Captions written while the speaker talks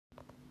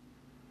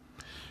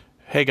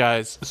Hey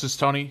guys, this is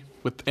Tony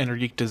with Inner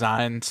Geek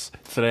Designs.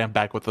 Today I'm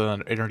back with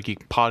an Inner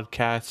Geek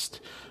podcast.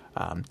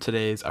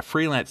 Today's a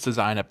freelance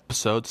design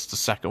episode. It's the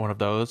second one of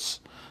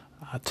those.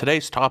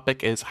 Today's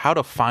topic is how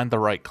to find the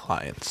right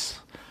clients.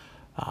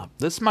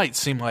 This might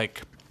seem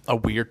like a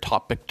weird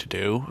topic to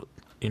do.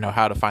 You know,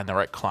 how to find the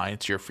right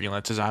clients. You're a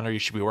freelance designer. You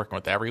should be working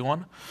with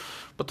everyone.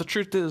 But the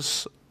truth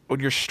is, when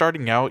you're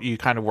starting out, you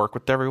kind of work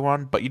with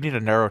everyone, but you need to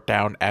narrow it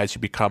down as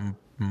you become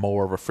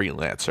more of a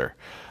freelancer.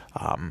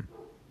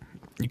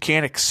 You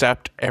can't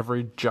accept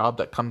every job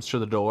that comes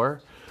through the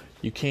door.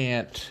 You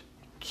can't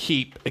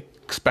keep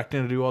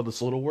expecting to do all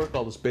this little work,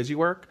 all this busy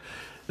work.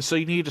 So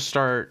you need to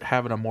start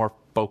having a more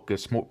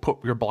focus,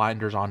 put your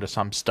blinders onto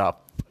some stuff,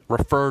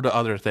 refer to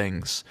other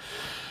things,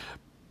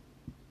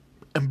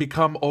 and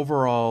become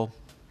overall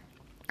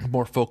a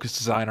more focused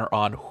designer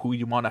on who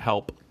you want to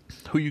help,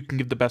 who you can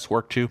give the best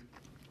work to,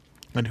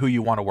 and who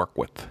you want to work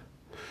with.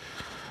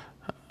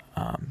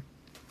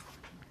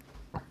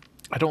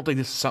 I don't think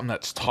this is something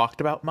that's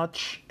talked about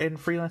much in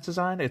freelance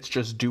design. It's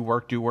just do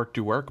work.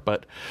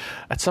 But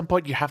at some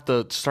point, you have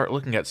to start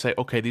looking at, say,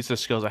 okay, these are the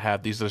skills I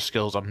have. These are the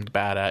skills I'm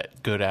bad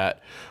at, good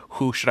at.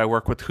 Who should I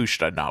work with? Who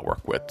should I not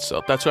work with?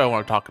 So that's what I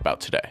want to talk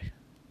about today.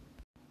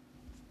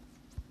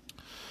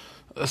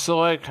 So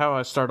like how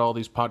I start all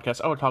these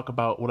podcasts, I would talk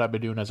about what I've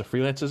been doing as a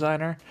freelance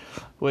designer,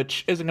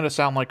 which isn't going to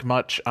sound like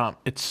much.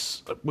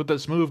 It's with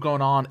this move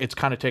going on, it's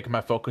kind of taken my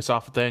focus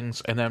off of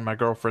things. And then my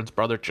girlfriend's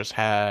brother just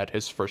had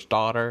his first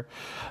daughter.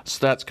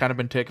 So that's kind of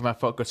been taking my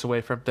focus away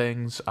from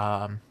things.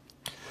 But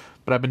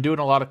I've been doing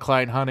a lot of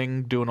client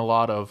hunting, doing a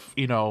lot of,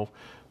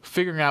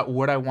 figuring out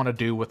what I want to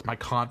do with my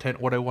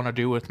content, what I want to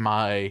do with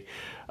my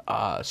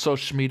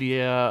social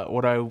media,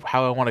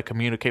 how I want to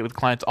communicate with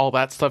clients, all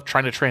that stuff,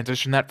 trying to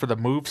transition that for the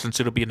move since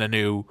it'll be in a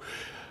new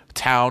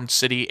town,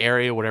 city,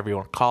 area, whatever you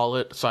want to call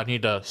it. So I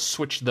need to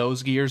switch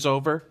those gears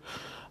over.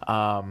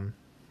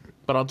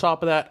 But on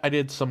top of that, I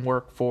did some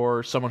work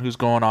for someone who's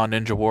going on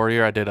Ninja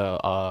Warrior. I did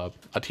a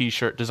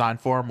t-shirt design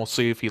for him. We'll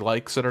see if he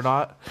likes it or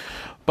not.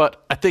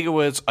 But I think it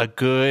was a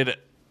good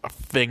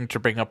thing to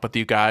bring up with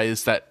you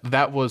guys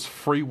that was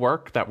free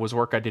work. That was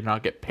work I did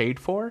not get paid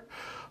for.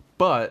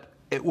 But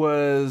it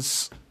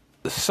was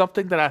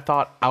something that I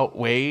thought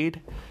outweighed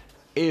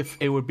if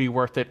it would be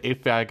worth it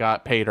if I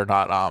got paid or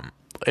not.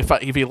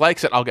 If he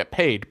likes it, I'll get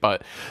paid.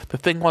 But the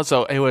thing was,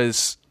 though, it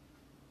was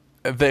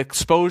the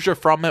exposure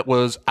from it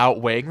was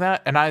outweighing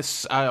that. And I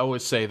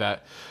always say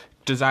that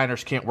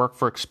designers can't work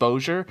for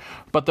exposure,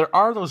 but there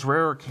are those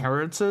rare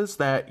occurrences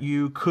that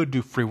you could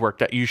do free work,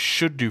 that you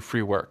should do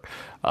free work.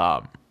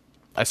 I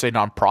say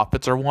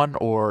nonprofits are one,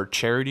 or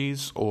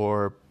charities,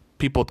 or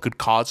people with good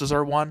causes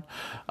are one.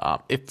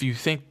 If you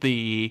think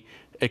the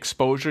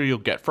exposure you'll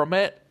get from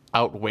it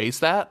outweighs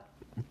that,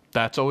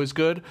 that's always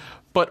good.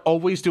 But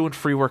always doing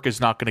free work is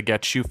not going to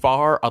get you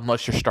far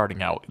unless you're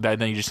starting out.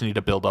 Then you just need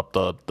to build up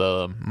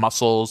the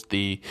muscles,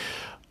 the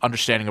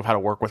understanding of how to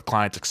work with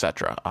clients,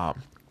 etc.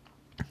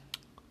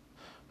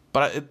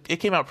 But it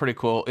came out pretty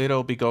cool.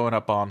 It'll be going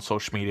up on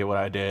social media what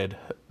I did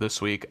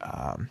this week.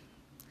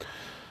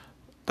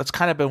 That's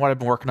kind of been what I've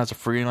been working as a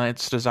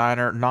freelance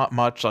designer. Not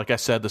much. Like I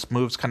said, this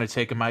move's kind of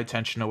taken my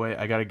attention away.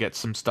 I got to get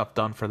some stuff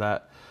done for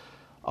that.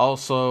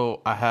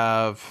 Also, I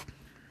have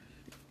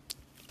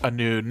a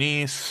new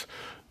niece.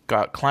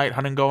 Got client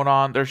hunting going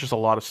on. There's just a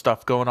lot of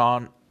stuff going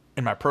on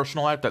in my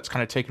personal life that's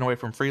kind of taken away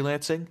from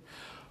freelancing.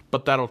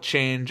 But that'll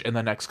change in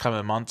the next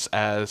coming months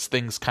as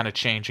things kind of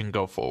change and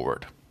go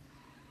forward.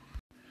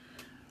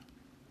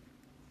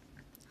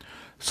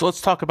 So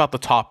let's talk about the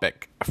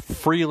topic,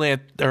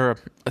 finding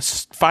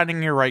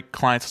your right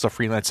clients as a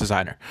freelance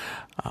designer.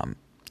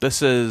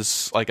 This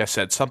is, like I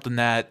said, something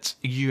that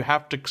you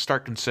have to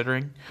start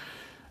considering.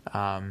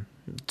 So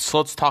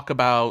let's talk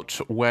about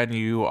when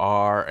you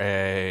are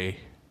a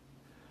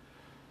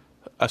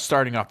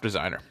starting off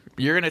designer.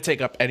 You're going to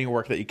take up any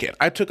work that you can.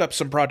 I took up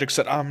some projects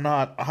that I'm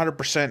not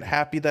 100%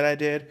 happy that I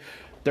did.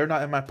 They're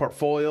not in my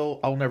portfolio.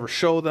 I'll never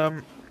show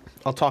them.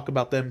 I'll talk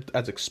about them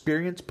as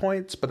experience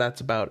points, but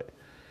that's about it.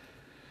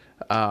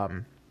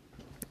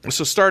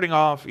 So starting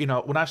off,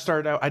 when I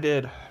started out,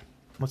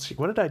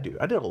 what did I do?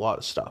 I did a lot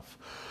of stuff.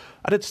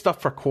 I did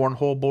stuff for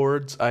cornhole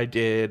boards. I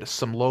did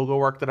some logo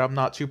work that I'm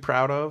not too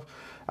proud of.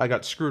 I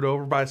got screwed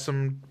over by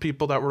some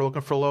people that were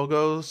looking for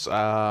logos.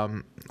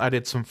 I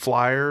did some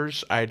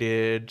flyers. I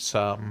did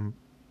some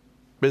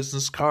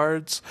business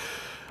cards.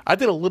 I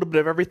did a little bit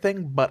of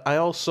everything, but I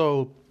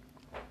also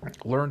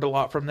learned a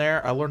lot from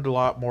there. I learned a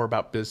lot more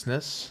about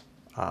business.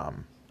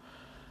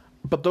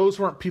 But those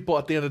weren't people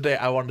at the end of the day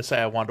I wanted to say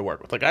I wanted to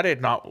work with. Like, I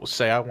did not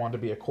say I wanted to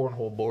be a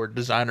cornhole board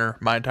designer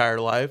my entire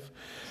life.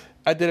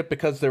 I did it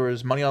because there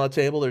was money on the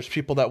table. There's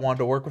people that wanted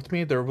to work with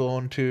me. They're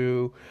willing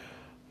to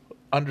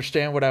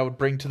understand what I would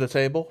bring to the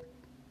table.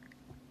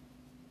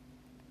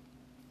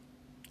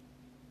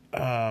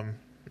 So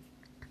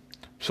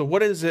what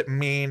does it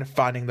mean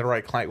finding the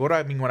right client? What do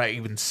I mean when I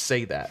even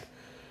say that?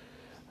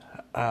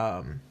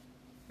 I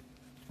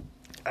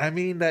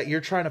mean that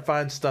you're trying to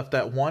find stuff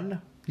that,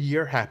 one,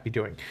 you're happy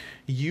doing,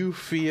 you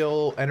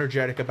feel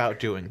energetic about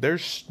doing.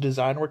 There's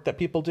design work that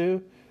people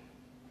do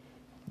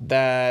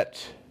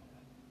that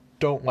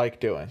don't like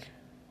doing.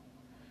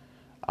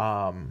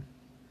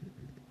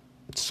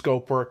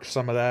 Scope work,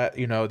 some of that,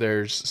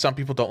 there's some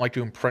people don't like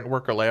doing print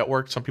work or layout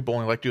work. Some people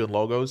only like doing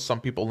logos. Some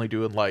people only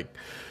doing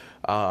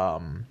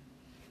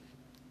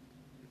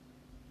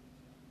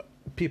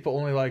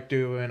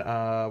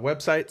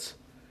websites.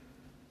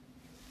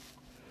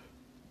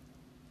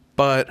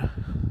 But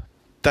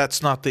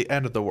that's not the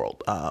end of the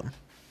world.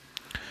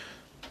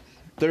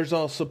 There's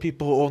also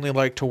people who only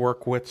like to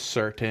work with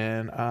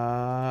certain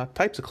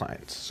types of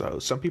clients. So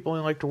some people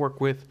only like to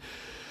work with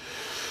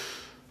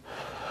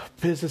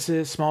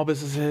businesses, small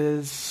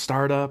businesses,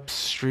 startups,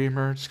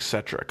 streamers,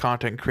 etc.,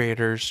 content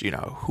creators,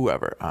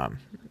 whoever.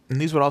 And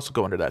these would also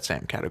go into that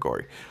same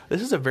category.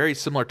 This is a very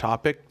similar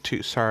topic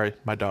to... Sorry,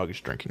 my dog is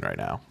drinking right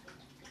now.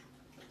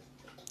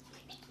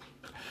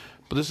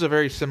 But this is a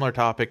very similar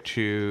topic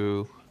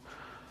to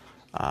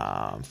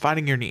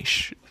finding your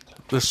niche.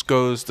 This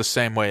goes the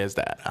same way as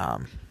that.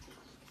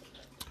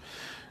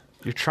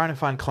 You're trying to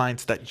find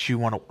clients that you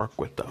want to work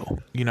with, though.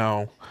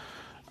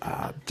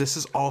 This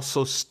is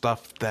also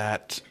stuff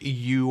that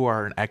you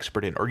are an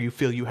expert in, or you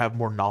feel you have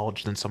more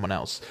knowledge than someone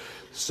else.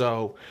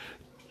 So,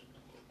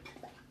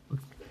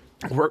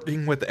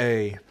 working with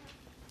a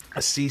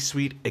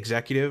C-suite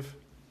executive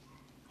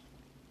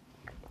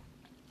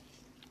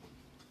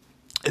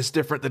is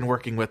different than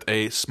working with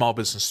a small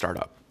business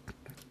startup.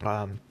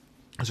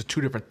 Those are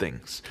two different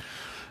things.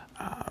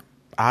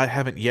 I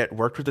haven't yet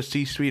worked with a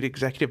C-suite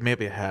executive.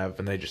 Maybe I have,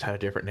 and they just had a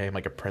different name,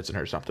 like a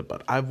president or something.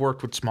 But I've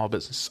worked with small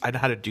business. I know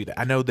how to do that.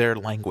 I know their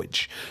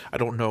language. I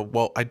don't know.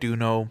 Well, I do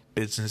know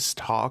business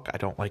talk. I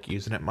don't like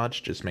using it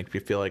much. Just makes me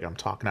feel like I'm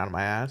talking out of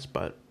my ass.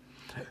 But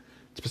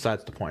it's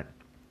besides the point.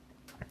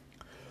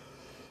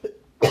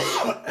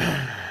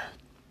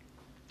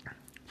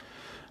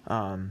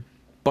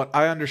 But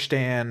I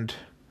understand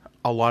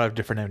a lot of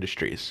different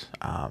industries.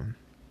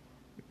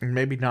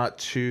 Maybe not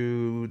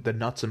to the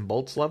nuts and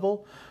bolts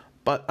level,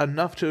 but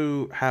enough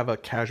to have a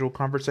casual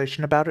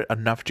conversation about it,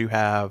 enough to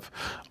have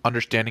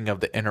understanding of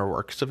the inner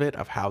works of it,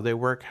 of how they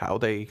work, how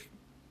they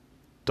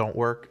don't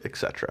work,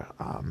 etc.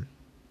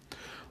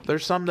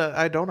 There's some that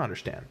I don't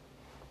understand,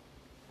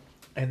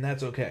 and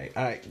that's okay.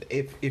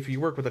 If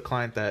you work with a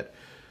client that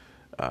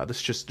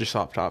this is just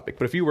off topic,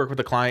 but if you work with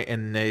a client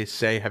and they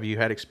say, "Have you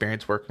had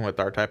experience working with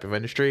our type of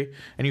industry?"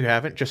 and you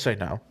haven't, just say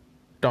no.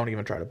 Don't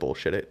even try to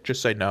bullshit it.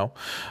 Just say no.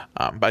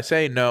 By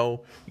saying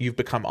no, you've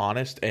become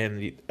honest,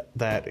 and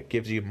that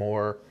gives you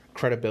more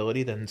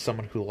credibility than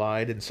someone who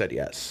lied and said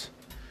yes.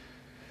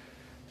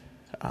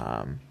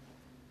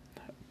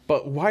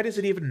 But why does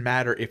it even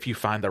matter if you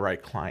find the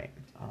right client?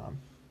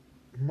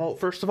 Well,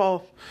 first of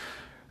all,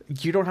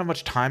 you don't have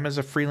much time as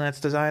a freelance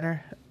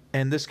designer,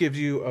 and this gives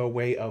you a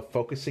way of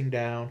focusing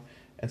down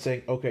and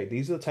saying, okay,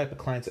 these are the type of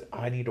clients that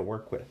I need to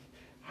work with.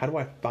 How do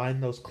I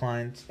find those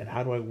clients, and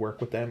how do I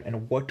work with them,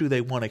 and what do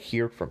they want to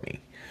hear from me?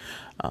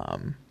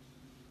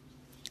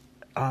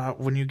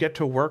 When you get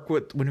to work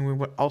with,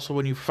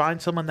 when you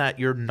find someone that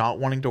you're not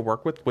wanting to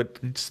work with,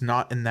 it's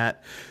not in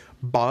that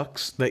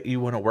box that you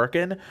want to work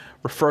in,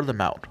 refer them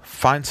out.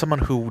 Find someone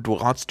who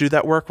wants to do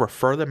that work,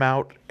 refer them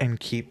out, and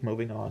keep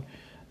moving on.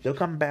 They'll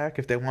come back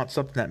if they want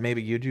something that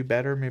maybe you do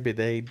better. Maybe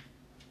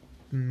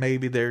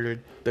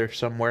they're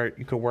somewhere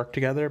you could work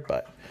together,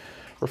 but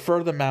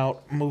refer them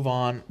out, move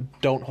on,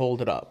 don't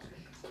hold it up.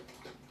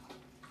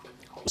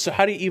 So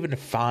how do you even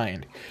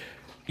find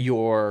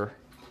your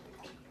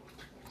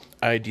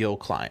ideal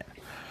client?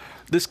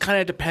 This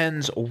kind of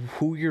depends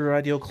who your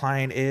ideal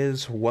client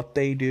is, what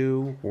they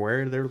do,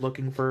 where they're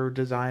looking for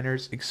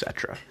designers,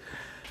 etc.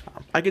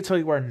 I can tell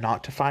you where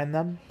not to find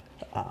them.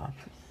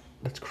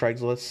 That's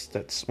Craigslist,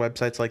 that's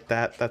websites like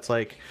that. That's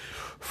like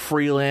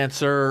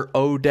Freelancer,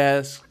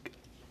 Odesk,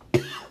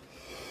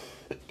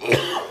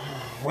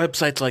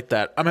 websites like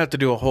that. I'm going to have to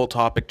do a whole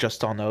topic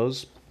just on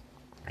those,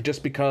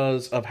 just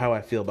because of how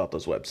I feel about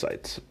those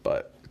websites,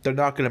 but they're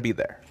not going to be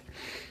there.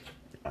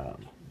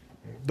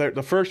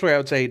 The first way I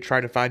would say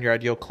try to find your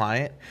ideal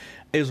client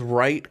is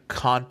write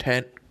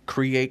content,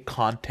 create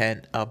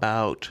content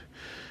about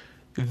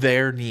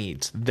their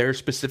needs, their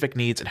specific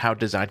needs, and how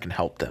design can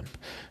help them.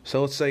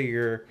 So let's say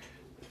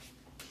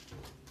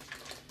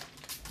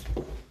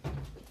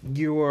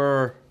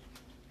you're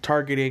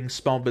targeting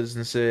small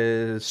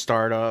businesses,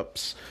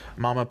 startups,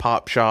 mom and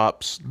pop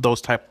shops, those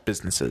type of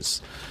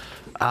businesses.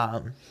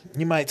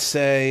 You might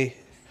say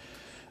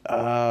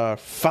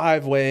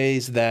 5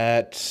 ways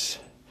that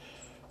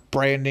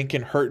branding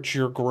can hurt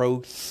your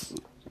growth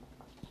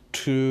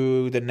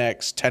to the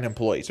next 10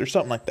 employees or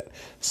something like that.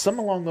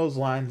 Something along those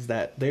lines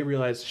that they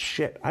realize,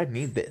 shit, I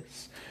need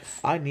this.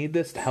 I need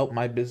this to help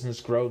my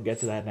business grow and get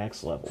to that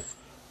next level.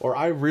 Or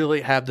I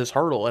really have this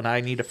hurdle and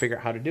I need to figure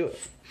out how to do it.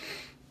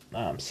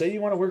 Say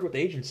you want to work with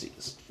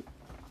agencies.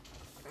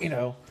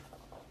 10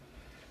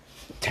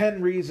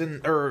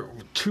 reasons or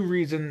 2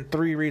 reasons,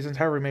 3 reasons,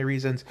 however many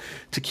reasons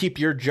to keep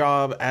your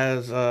job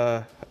as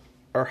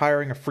or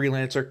hiring a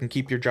freelancer can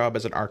keep your job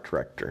as an art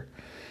director.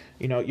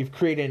 You've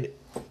creating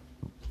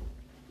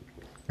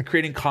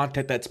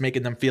content that's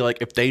making them feel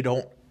like if they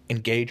don't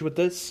engage with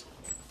this,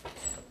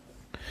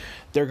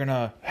 they're going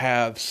to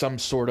have some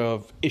sort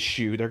of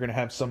issue. They're going to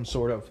have some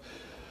sort of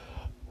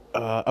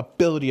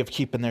ability of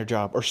keeping their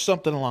job or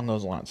something along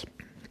those lines.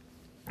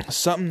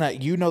 Something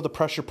that you know the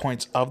pressure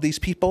points of these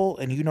people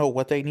and you know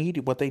what they need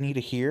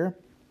to hear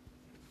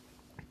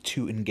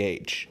to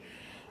engage.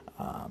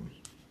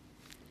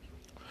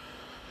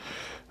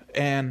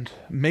 And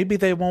maybe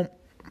they won't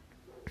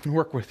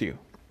work with you.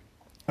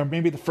 Or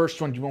maybe the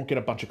first one you won't get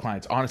a bunch of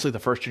clients. Honestly, the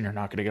first one you're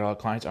not going to get a lot of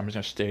clients. I'm just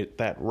going to state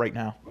that right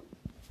now.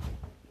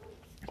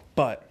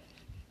 But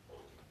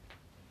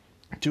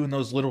doing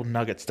those little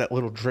nuggets, that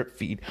little drip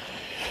feed,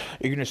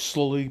 you're going to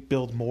slowly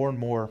build more and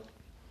more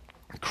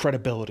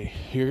credibility.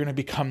 You're going to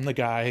become the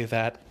guy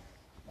that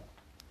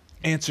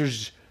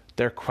answers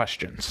their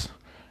questions,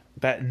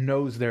 that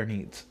knows their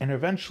needs. And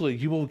eventually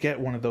you will get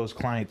one of those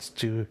clients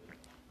to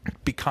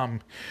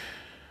become,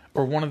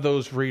 or one of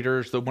those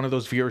readers, one of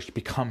those viewers to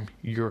become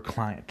your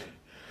client.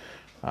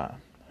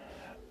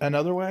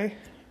 Another way,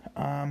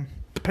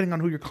 depending on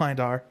who your client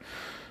are,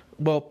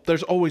 well,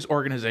 there's always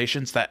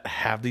organizations that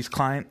have these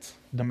clients,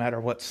 no matter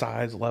what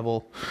size,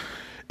 level,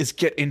 is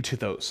get into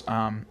those.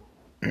 I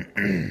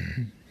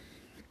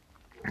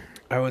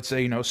would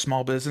say,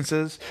 small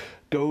businesses,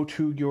 go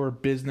to your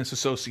business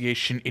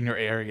association in your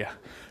area.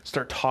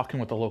 Start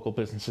talking with the local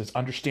businesses.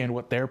 Understand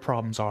what their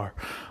problems are.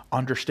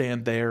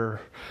 Understand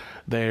their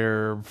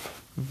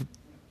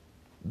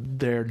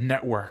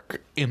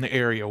network in the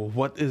area.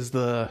 What is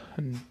the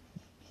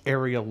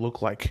area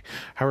look like?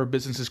 How are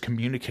businesses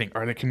communicating?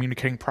 Are they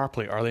communicating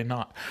properly? Are they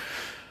not?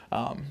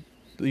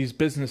 These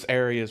business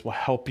areas will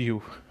help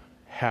you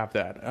have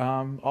that.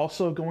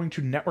 Also, going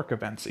to network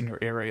events in your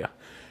area.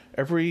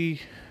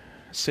 Every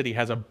city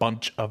has a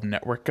bunch of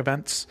network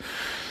events.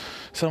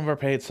 Some of them are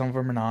paid, some of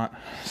them are not.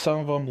 Some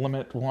of them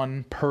limit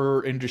one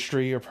per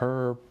industry or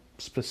per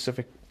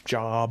specific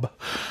job,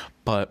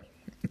 but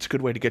it's a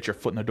good way to get your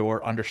foot in the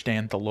door,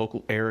 understand the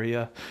local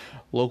area.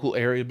 Local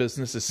area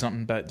business is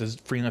something that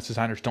freelance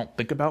designers don't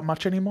think about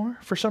much anymore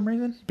for some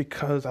reason,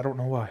 because I don't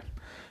know why.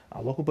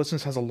 Local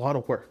business has a lot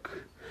of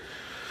work.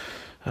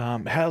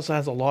 It also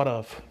has a lot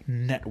of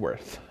net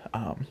worth.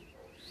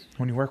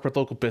 When you work with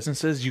local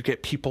businesses, you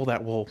get people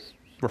that will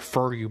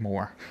refer you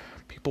more.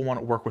 People want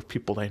to work with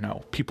people they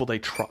know, people they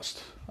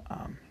trust.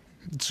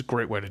 It's a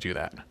great way to do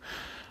that.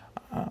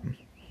 I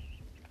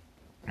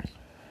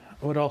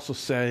would also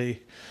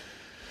say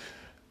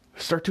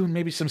start doing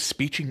maybe some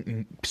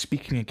speaking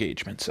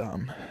engagements.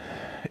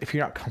 If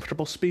you're not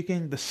comfortable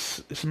speaking,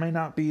 this may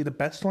not be the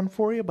best one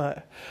for you,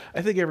 but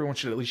I think everyone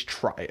should at least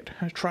try it.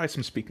 Try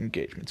some speaking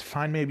engagements.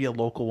 Find maybe a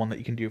local one that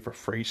you can do for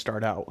free,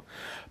 start out.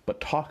 But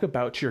talk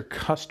about your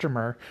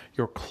customer,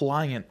 your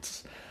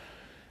clients'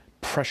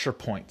 pressure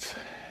points,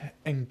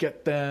 and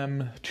get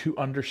them to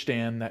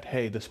understand that,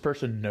 hey, this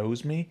person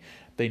knows me,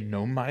 they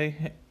know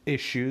my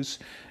issues,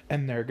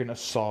 and they're going to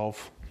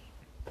solve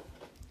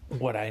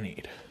what I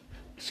need.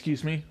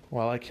 Excuse me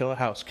while I kill a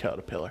house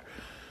caterpillar.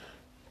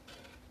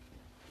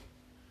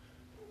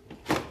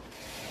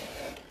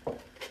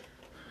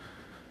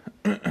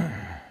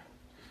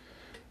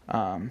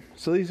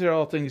 So these are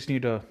all things you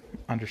need to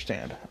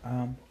understand.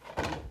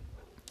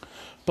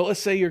 But let's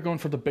say you're going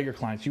for the bigger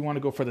clients. You want to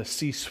go for the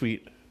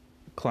C-suite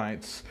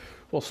clients.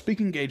 Well,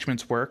 speaking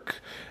engagements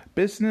work.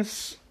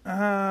 Business,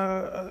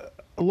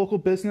 local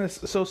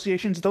business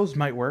associations, those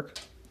might work.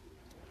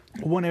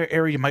 One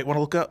area you might want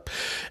to look up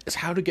is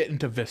how to get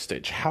into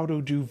Vistage, how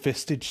to do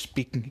Vistage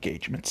speaking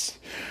engagements.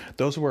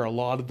 Those are where a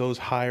lot of those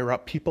higher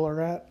up people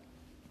are at.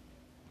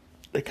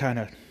 They kind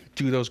of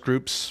do those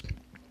groups.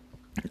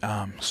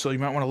 So you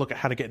might want to look at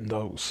how to get in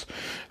those,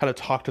 how to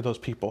talk to those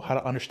people, how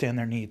to understand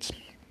their needs.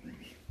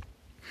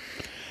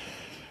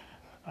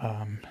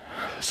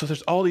 So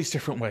there's all these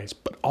different ways,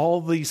 but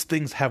all these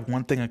things have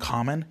one thing in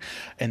common,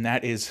 and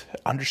that is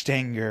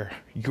understanding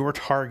your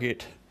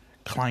target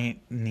client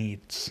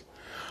needs.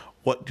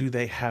 What do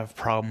they have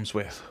problems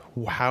with?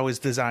 How is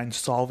design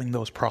solving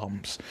those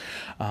problems?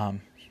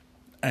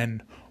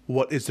 And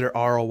what is their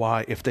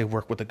ROI if they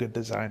work with a good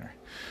designer?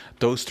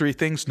 Those three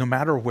things, no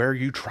matter where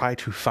you try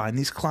to find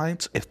these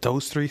clients, if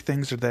those three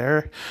things are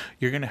there,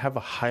 you're going to have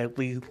a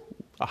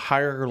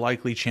higher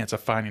likely chance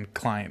of finding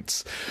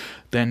clients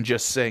than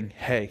just saying,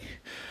 hey,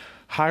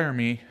 hire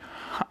me,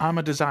 I'm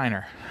a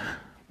designer.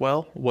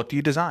 Well, what do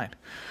you design?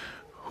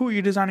 Who are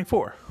you designing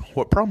for?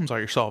 What problems are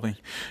you solving?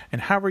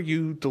 And how are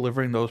you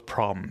delivering those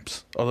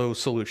problems, or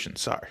those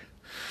solutions, sorry.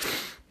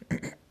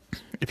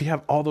 If you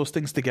have all those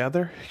things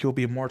together, you'll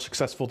be more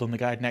successful than the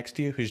guy next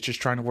to you who's just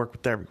trying to work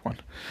with everyone.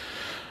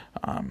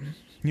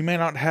 You may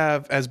not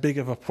have as big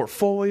of a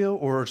portfolio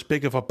or as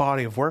big of a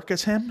body of work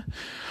as him,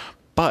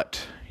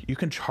 but you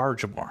can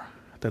charge more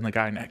than the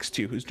guy next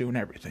to you who's doing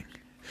everything.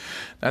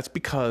 That's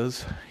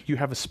because you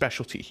have a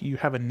specialty, you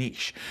have a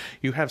niche,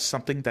 you have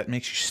something that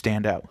makes you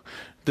stand out.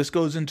 This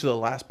goes into the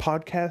last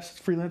podcast,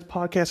 freelance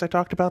podcast I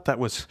talked about, that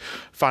was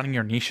finding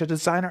your niche as a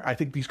designer. I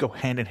think these go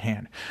hand in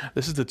hand.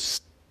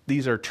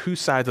 These are two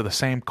sides of the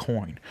same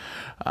coin.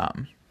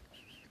 And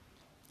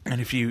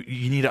if you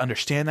need to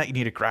understand that, you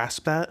need to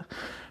grasp that,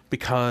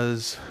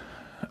 because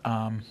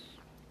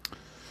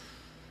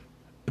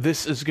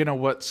this is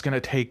what's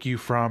gonna take you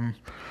from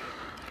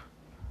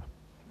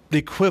the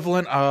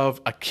equivalent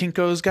of a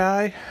Kinko's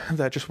guy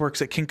that just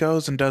works at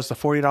Kinko's and does the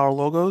 $40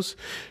 logos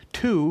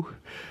to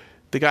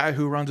the guy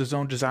who runs his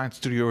own design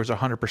studio, is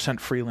 100%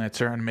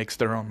 freelancer and makes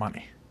their own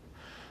money.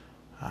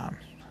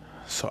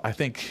 So I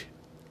think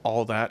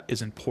all that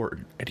is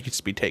important and needs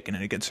to be taken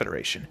into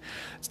consideration.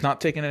 It's not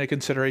taken into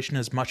consideration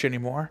as much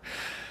anymore,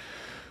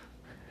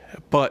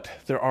 but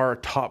there are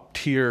top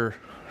tier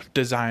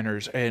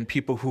designers and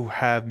people who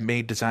have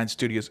made design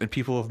studios and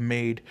people who have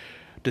made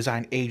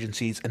design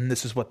agencies, and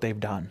this is what they've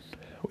done.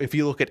 If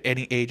you look at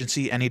any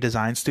agency, any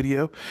design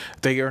studio,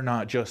 they are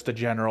not just the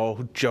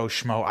general Joe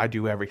Schmo, I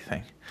do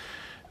everything.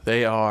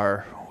 We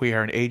are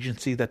an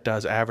agency that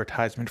does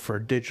advertisement for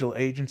a digital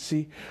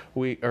agency.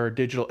 We are a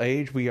digital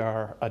age. We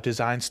are a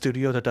design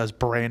studio that does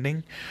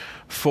branding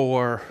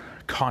for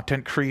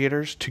content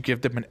creators to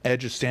give them an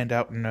edge to stand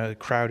out in a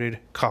crowded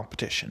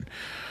competition.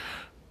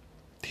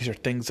 These are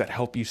things that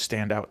help you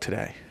stand out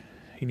today.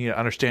 You need to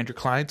understand your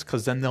clients,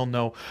 because then they'll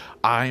know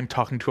I'm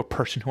talking to a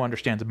person who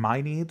understands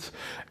my needs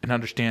and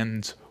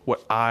understands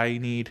what I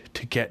need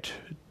to get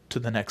to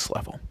the next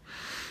level.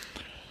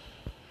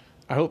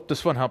 I hope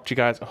this one helped you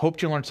guys. I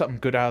hope you learned something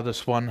good out of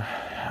this one.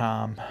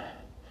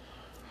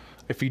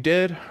 If you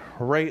did,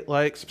 rate,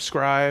 like,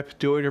 subscribe,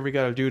 do whatever you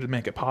got to do to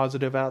make it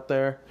positive out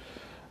there.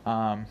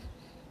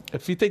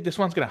 If you think this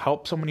one's going to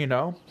help someone you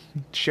know,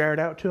 share it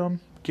out to them,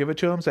 give it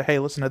to them, say, hey,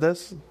 listen to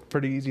this.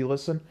 Pretty easy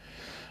listen.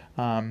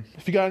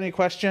 If you got any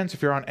questions,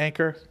 if you're on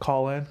Anchor,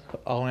 call in.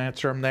 I'll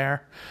answer them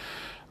there.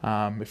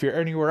 If you're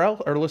anywhere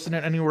else or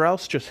listening anywhere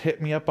else, just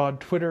hit me up on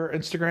Twitter or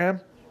Instagram,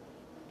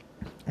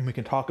 and we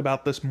can talk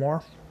about this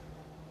more.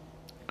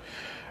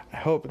 I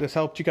hope this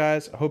helped you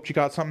guys. I hope you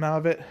got something out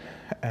of it,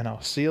 and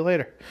I'll see you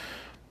later.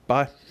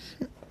 Bye.